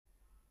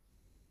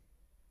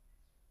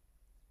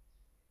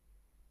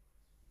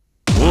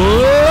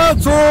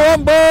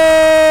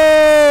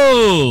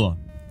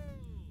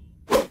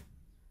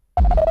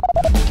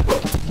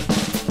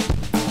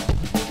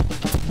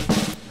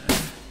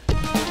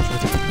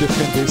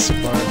defender esse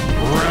barco.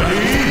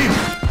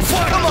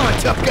 Come on,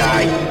 tough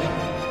guy!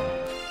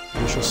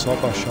 Deixa eu só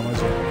abaixar mais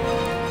um.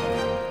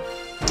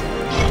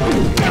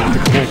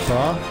 Tem que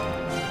voltar.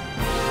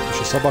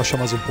 Deixa eu só abaixar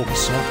mais um pouco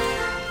só.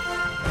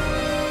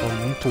 Tá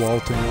muito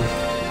alto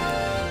ainda.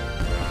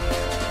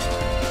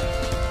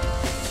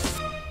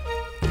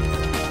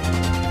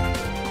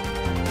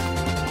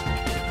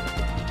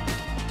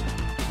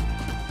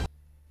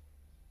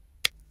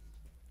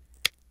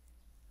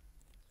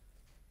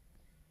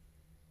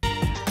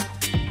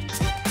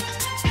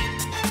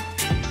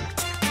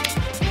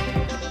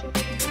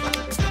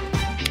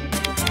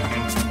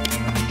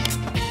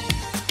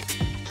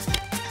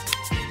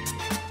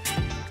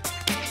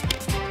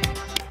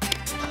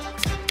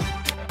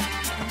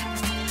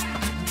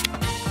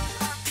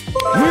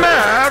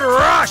 Mad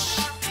Rush!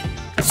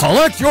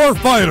 Select your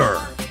fighter!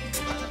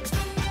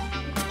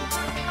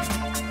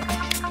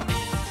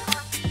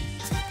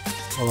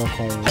 Olha lá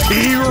com o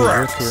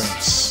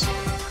T-Rex!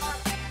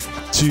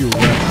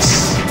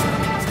 T-Rex.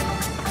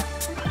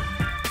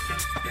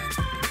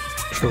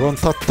 Acho que agora não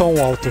tá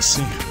tão alto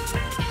assim.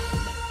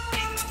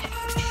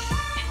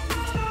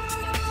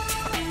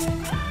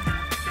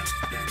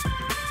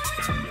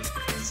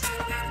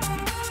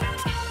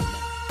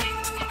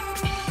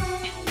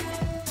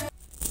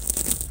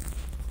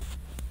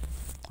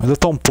 Ainda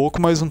tá um pouco,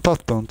 mas não tá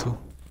tanto.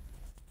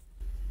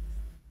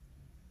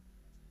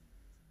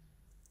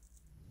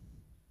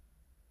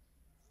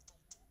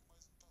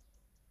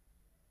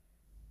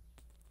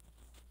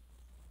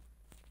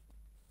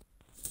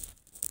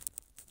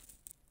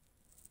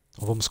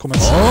 Então vamos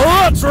começar.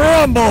 Let's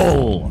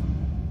rumble!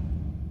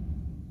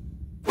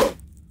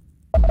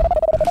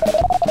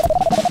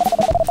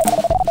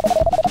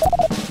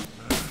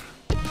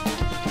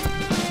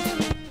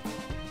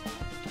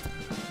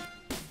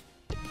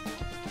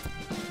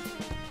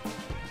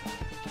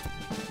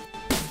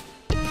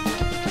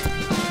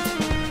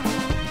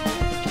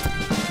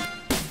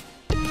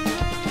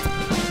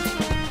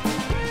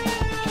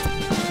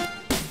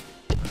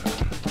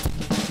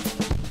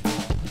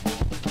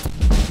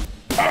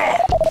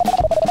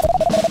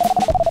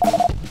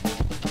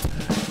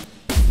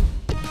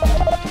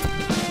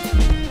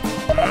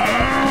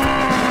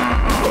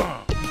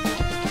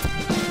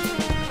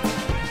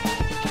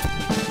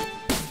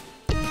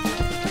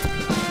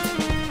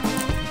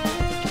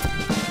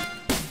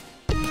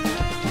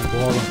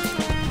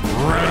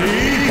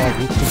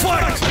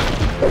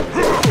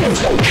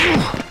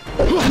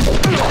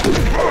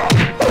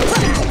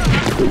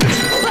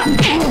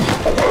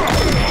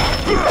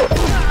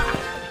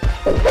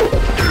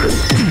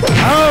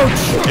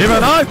 Ouch!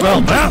 Even I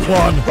felt that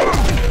one!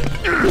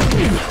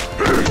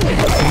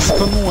 A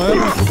música não é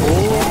muito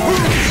boa,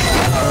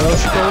 mas eu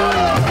acho que é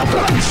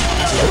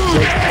o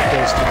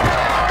episódio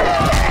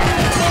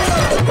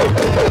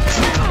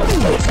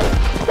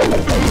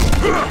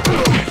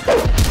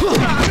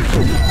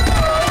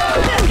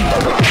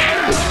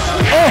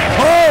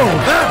Oh,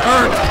 that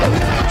hurt!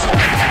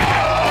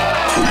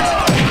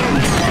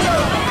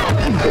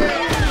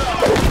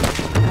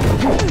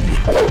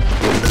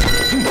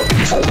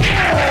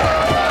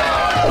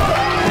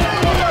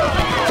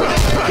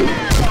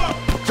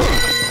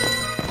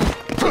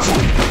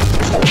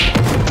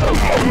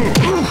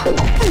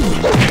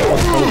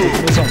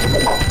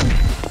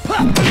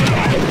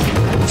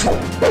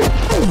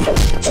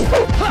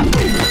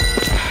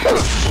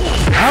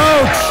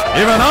 Ouch!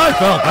 Even I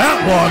felt that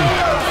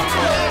one!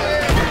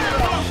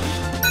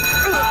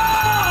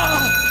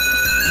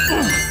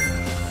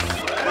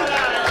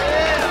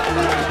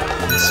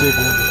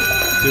 segundo.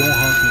 Tem um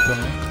ranking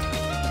também.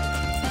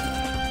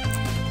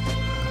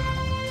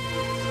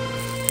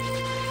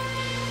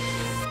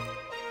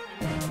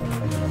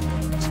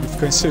 Se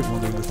ficar em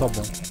segundo ainda, tá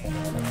bom.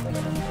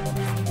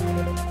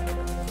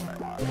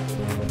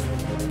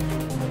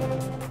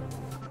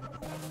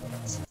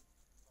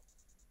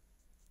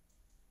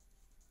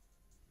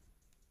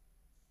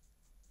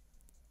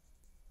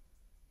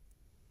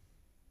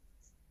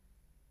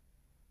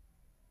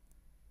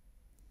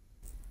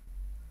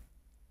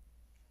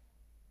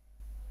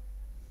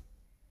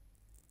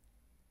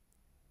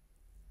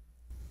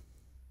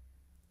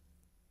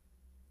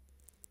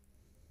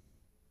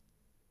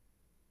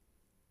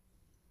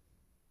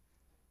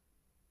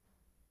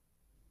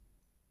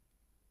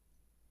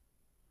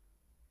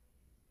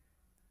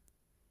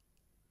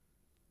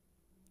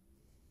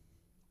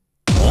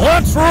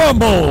 Let's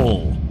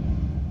rumble!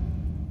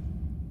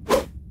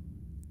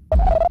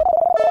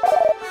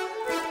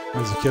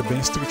 Mas aqui é bem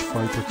Street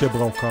Fighter,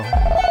 quebrar o carro.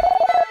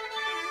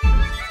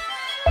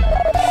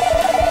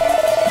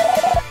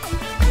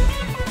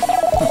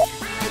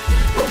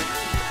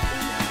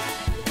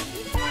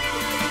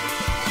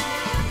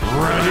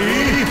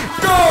 Ready,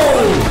 go!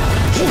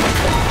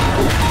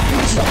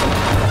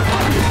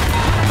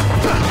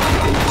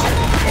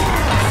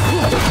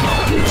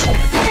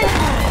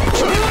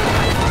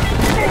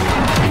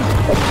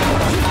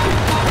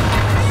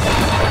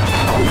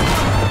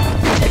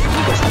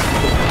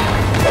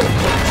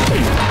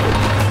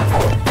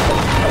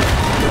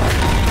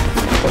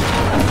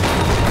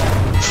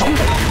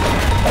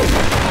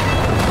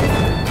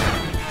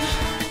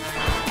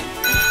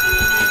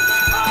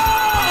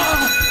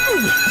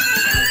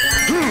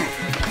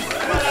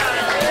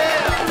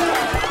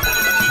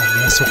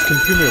 quem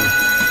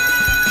primeiro.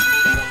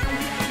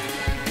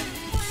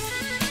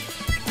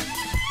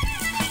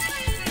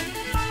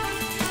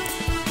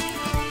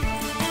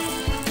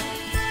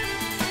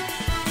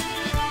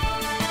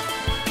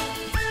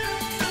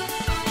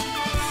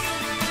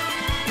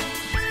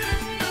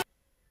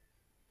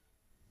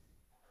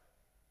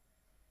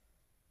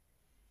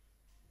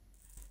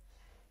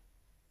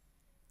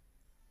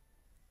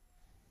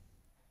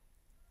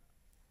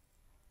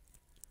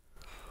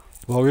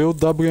 Valeu,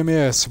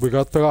 WMS.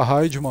 Obrigado pela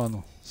raid,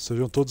 mano.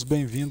 Sejam todos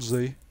bem-vindos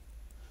aí.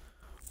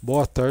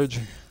 Boa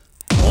tarde.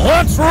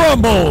 Let's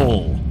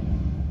rumble!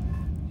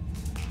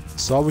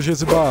 Salve,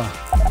 Gesibar.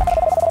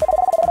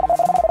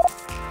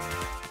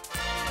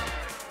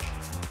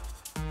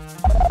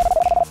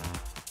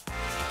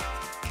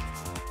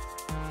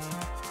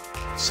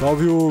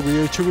 Salve o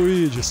Create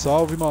Luigi.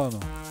 Salve, mano.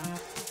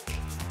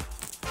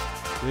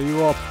 E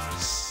aí, ó.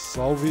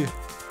 Salve.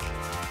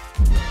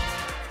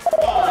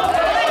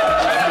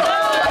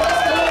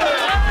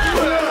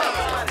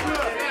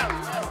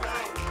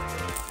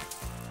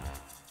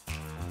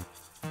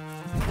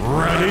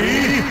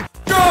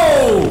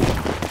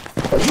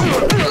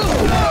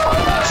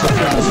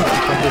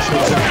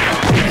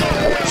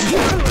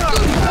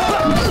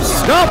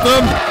 Stop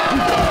them!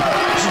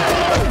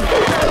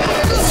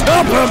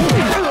 Stop them!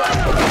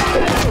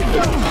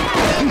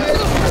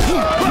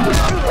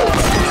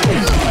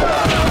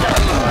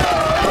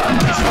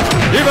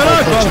 Even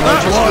I thought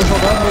that one!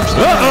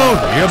 Uh-oh!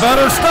 You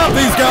better stop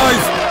these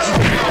guys!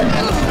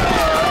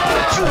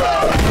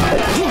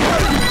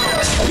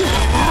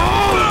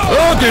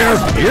 Oh dear!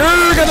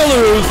 You're gonna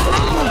lose!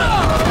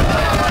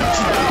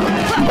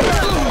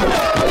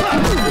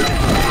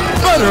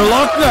 Better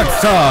luck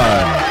next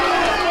time!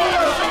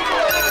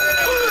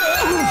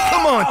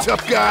 Come on,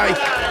 tough guy.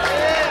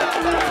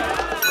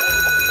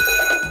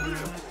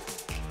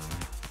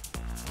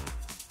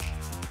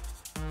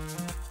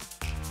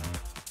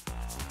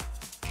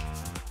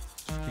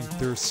 Fiquei em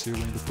terceiro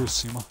ainda por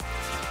cima.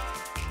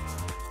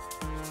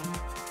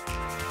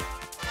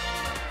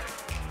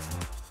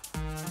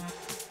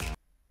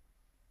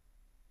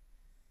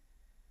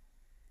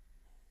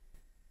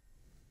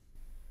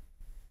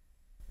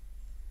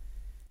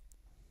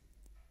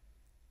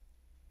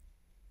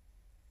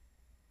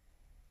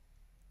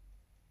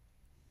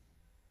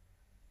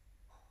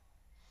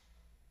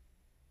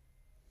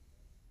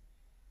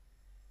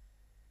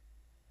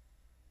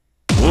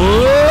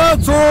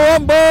 Let's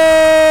rumble!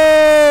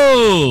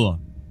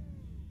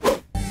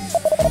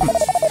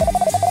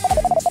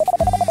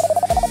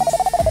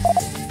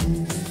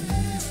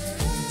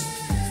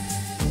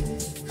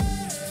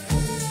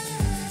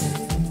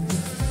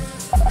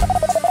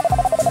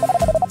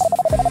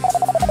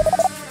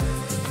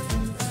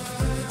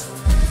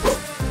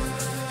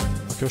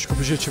 Aqui eu acho que o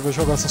objetivo é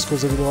jogar essas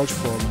coisas ali do lado de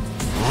fora.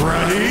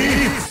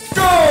 Ready,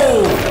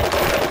 go!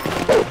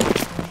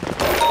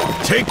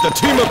 Take the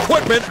team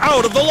equipment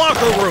out of the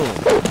locker room.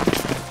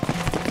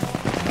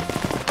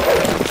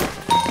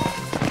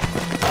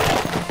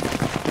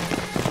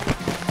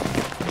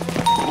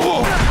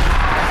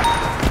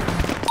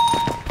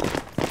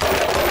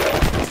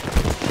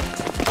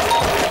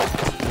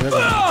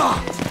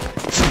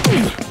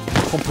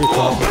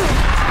 Complicado.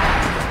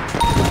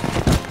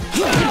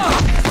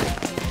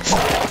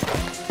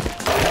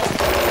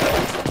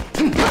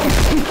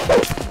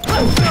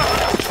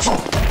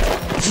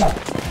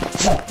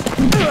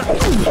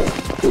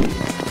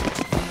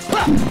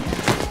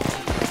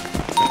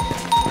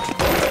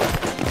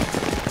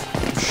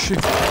 Oxi.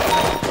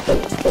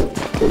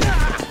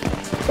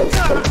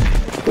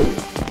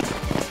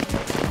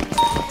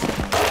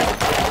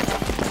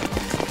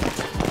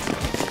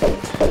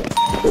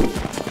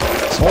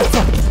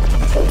 Solta!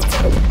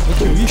 Olha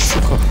que lixo,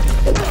 cara.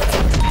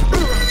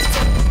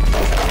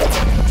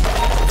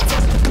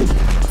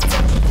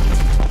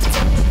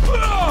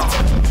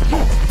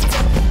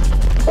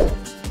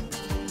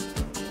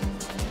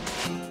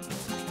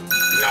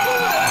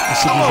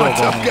 Come on,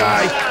 tough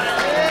guy.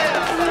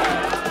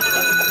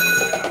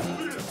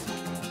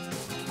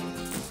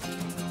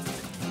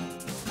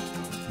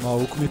 O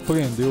maluco me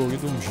prendeu ali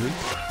de um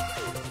jeito.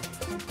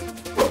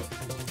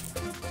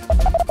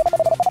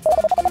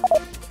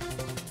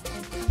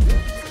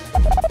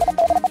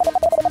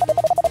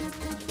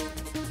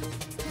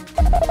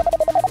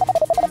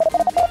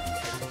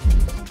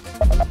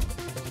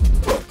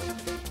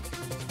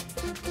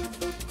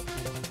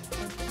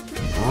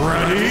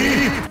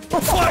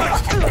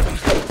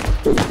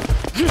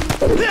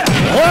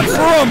 Let's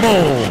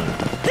rumble!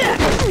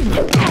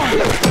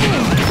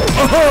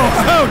 Oh,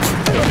 ouch!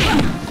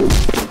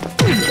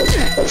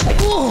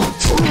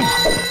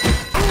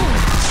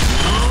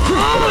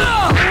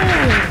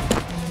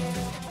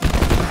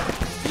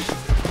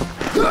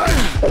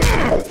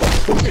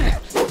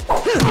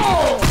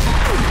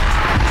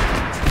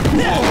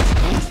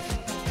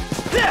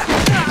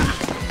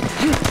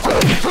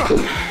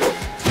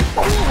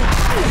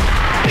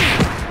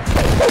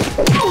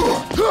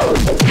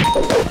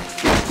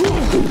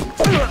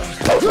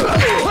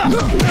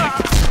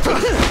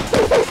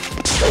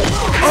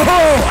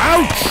 Oh,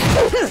 ouch!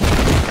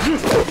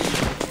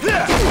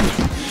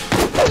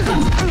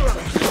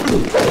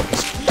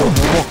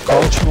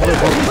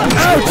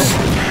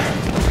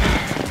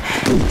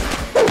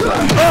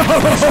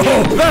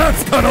 Oh,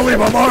 that's gonna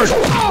leave a mark!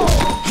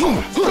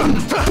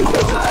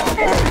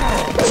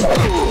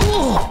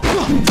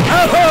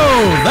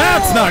 Oh,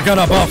 that's not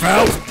gonna buff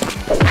out!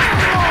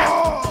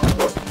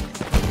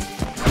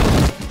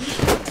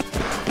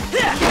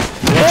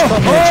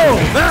 Oh,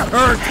 that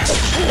hurt!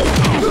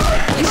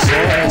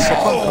 É só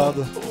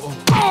pancada.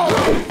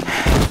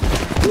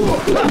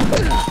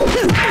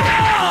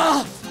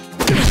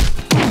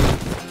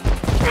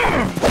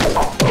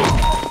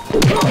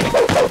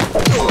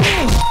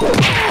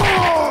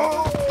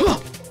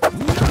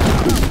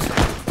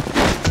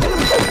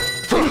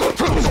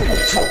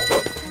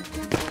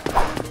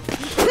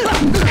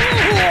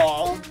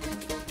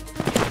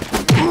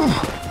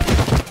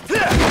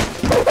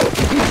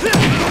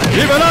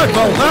 Even I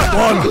call that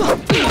one!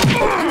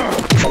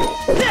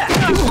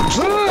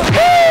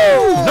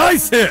 Woo!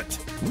 Nice hit!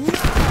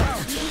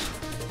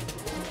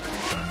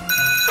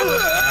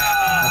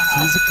 A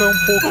física é um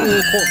pouco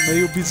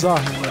meio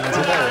bizarrinha, mas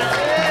é da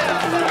hora.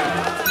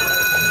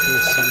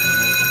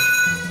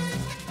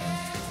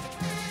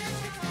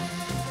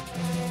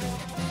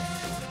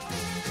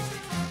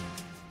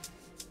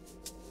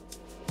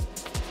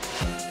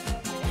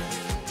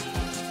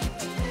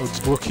 Eu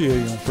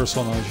desbloqueei um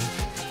personagem.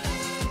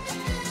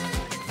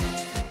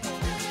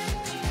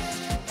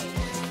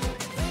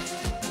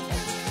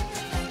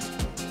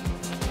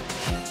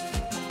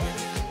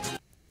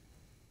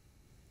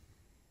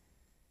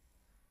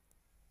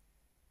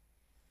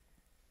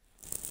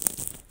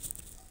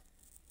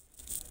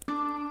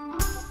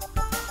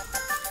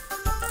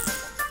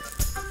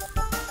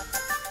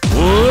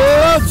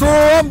 Let's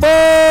rumble!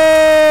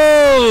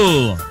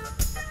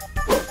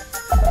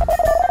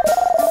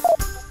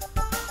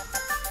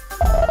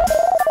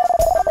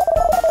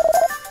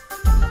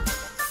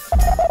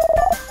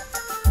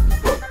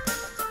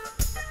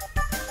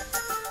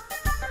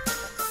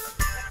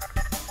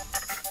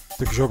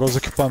 Tem que jogar os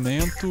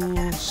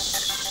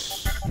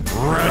equipamentos.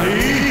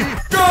 Ready,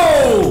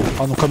 go!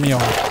 Ah, no caminhão.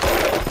 Se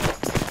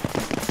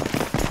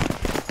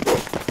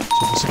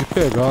eu conseguir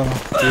pegar, né?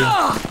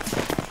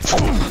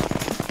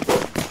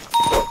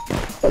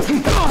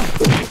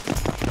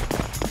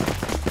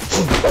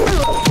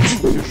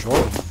 Que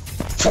joga.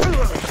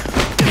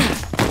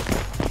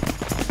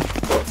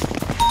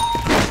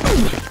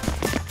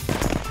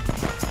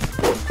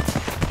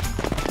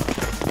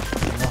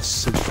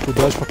 Nossa, a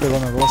dificuldade pra pegar o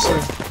negócio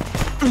é...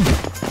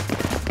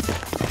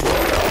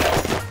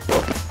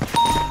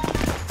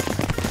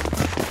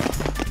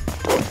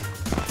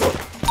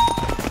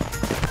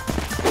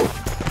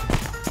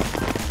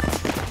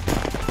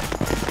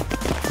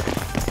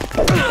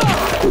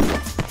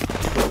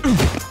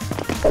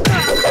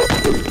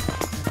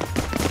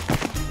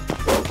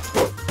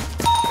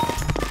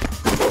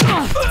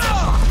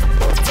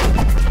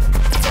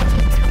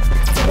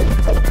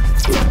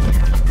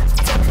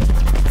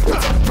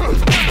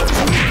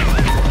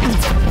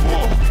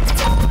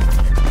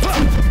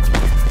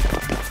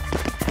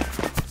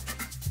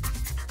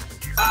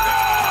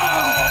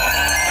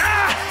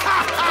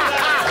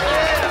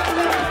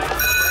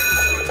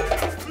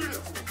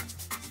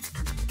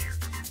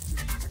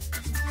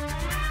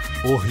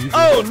 Horrível.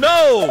 Oh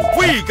no!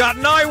 We got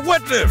an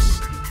eyewitness!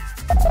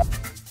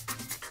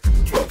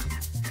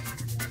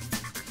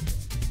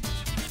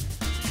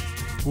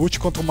 Lute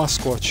contra o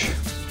mascote.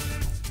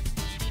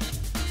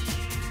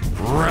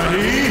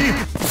 Ready,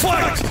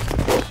 fight!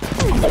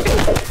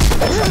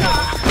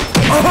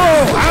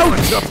 Oh,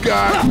 ouch! Tough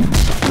guy!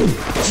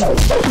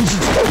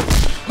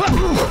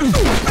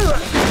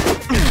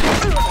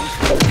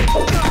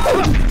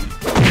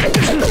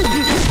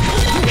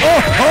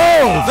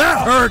 Oh, that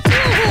hurt!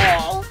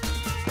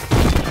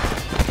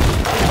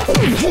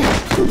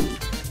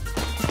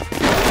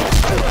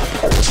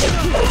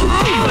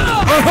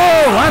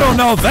 Oh, I don't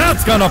know if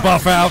that's gonna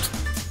buff out!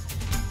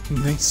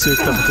 Nem sei o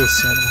que tá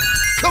acontecendo, mano.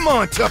 Come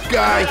on, tough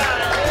guy!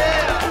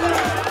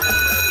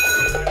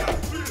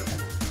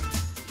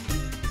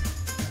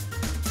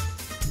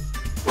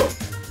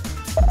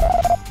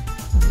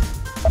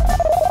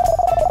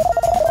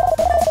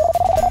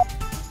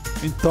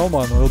 Então,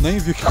 mano, eu nem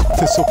vi o que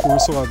aconteceu com o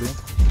urso lá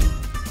dentro.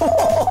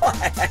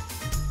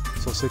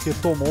 Só sei que ele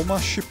tomou uma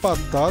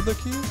chipatada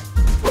que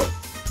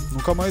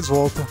nunca mais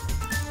volta.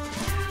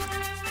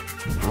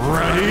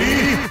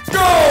 Ready,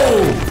 go!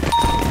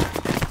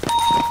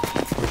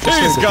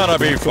 He's gonna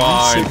be Eu nem sei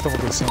o fine! que tá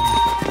acontecendo.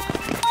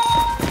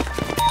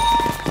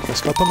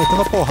 Os caras tão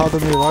metendo a porrada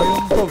nele lá e eu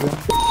não tô vendo.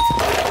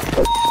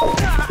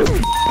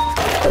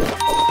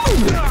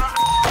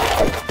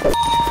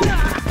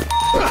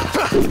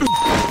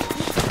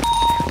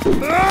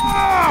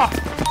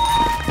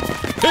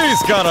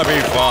 He's gonna be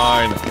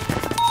fine!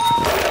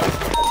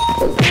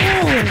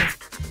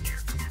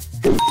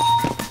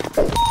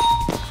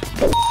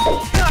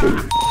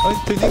 Ah, não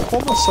tem nem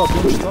como eu saber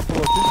onde tá por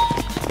aqui.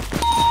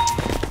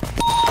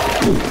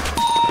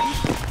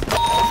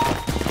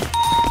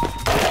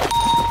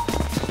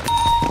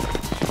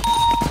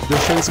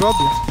 Deixa eles lá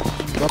dentro.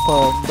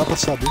 Não dá pra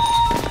saber.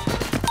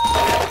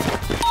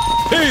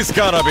 He's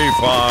gonna be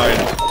fine.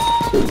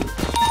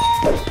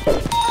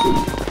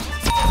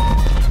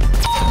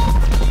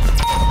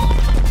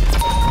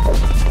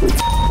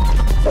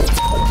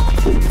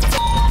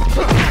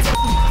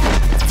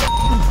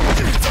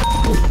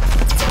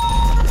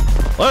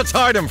 Let's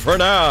hide him for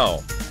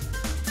now.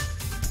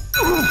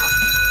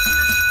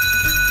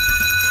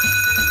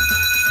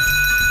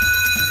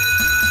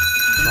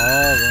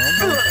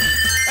 Caramba.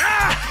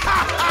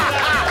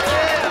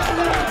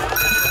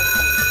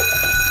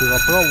 Fui lá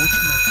pra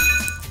última.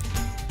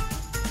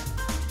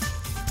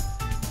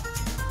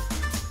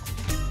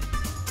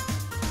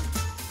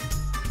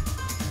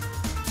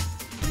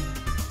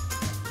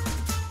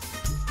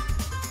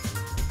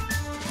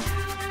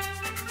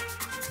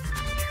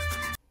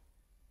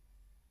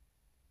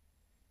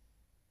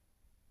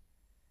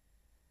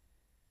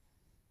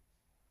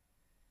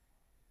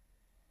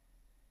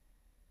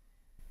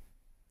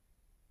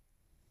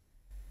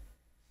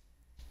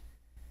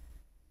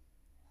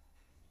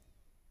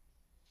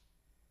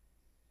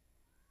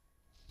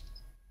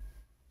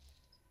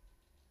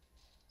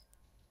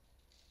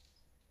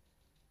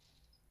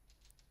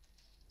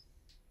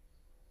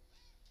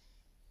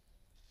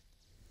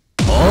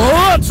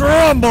 Let's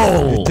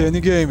rumble! TN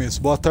Games,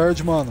 boa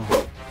tarde, mano.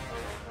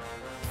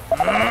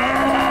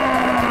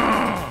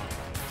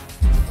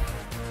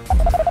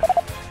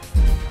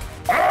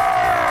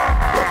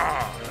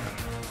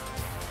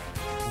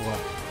 Boa.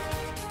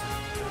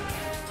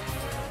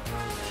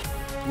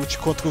 Lute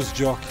contra os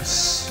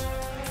jockeys.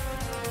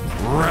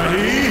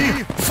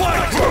 Ready?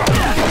 Fight!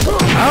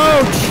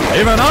 Ouch!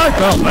 Even I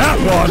felt that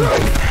one!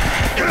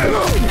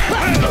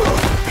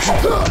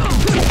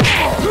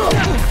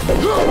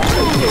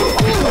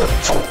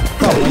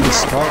 Tamanho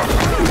desse cara.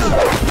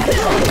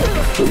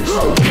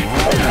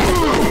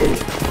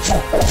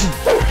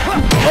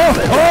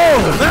 Oh,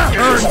 that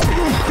hurt!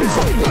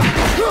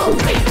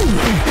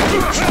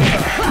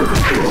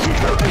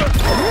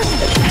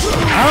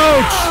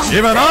 Ouch!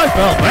 Even I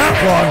felt that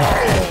one!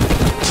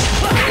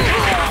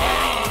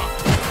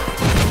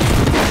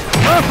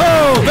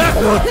 Oh, that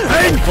looked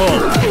painful!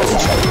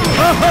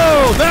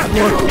 Oh, that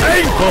looked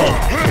painful!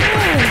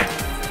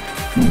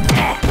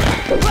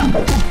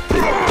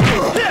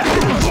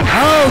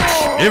 Ouch!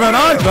 Even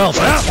I felt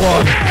that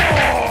one!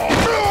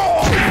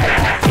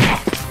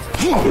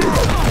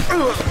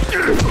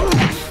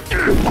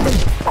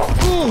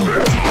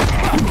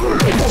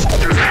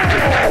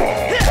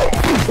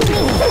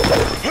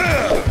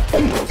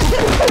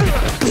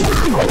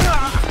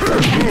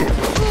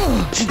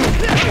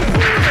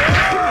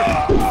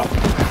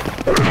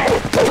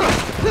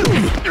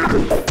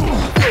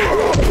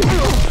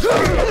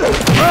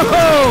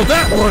 Oh,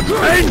 that looked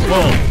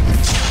painful!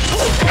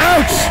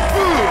 Ouch!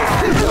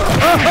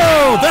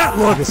 Oh, that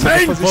looked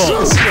painful!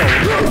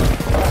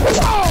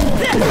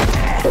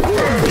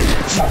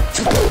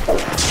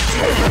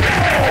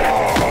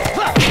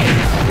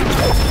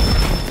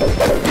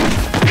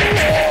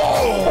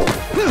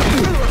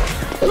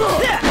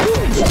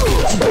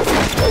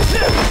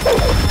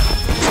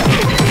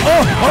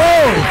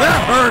 Oh,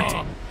 that hurt!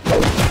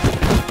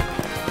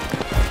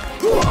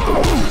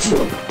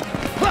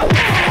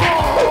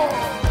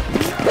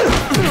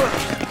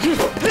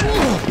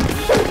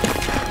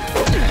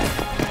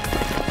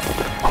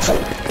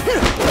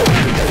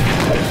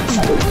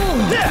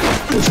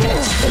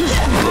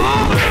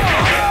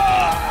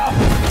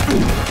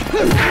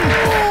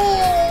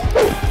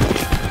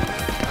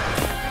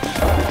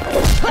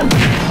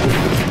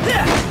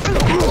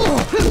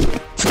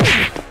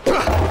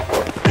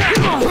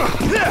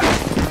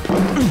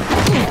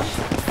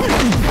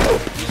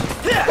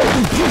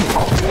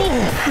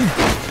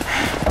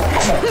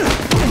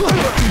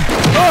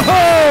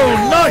 Oh,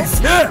 nice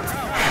hit!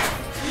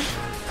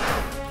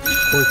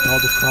 Coitado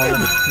do cara,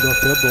 deu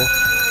até dó.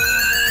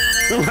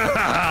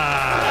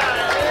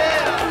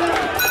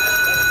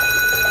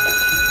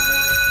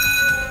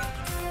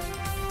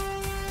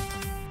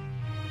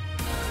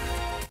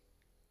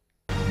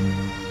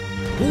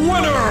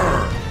 Winner!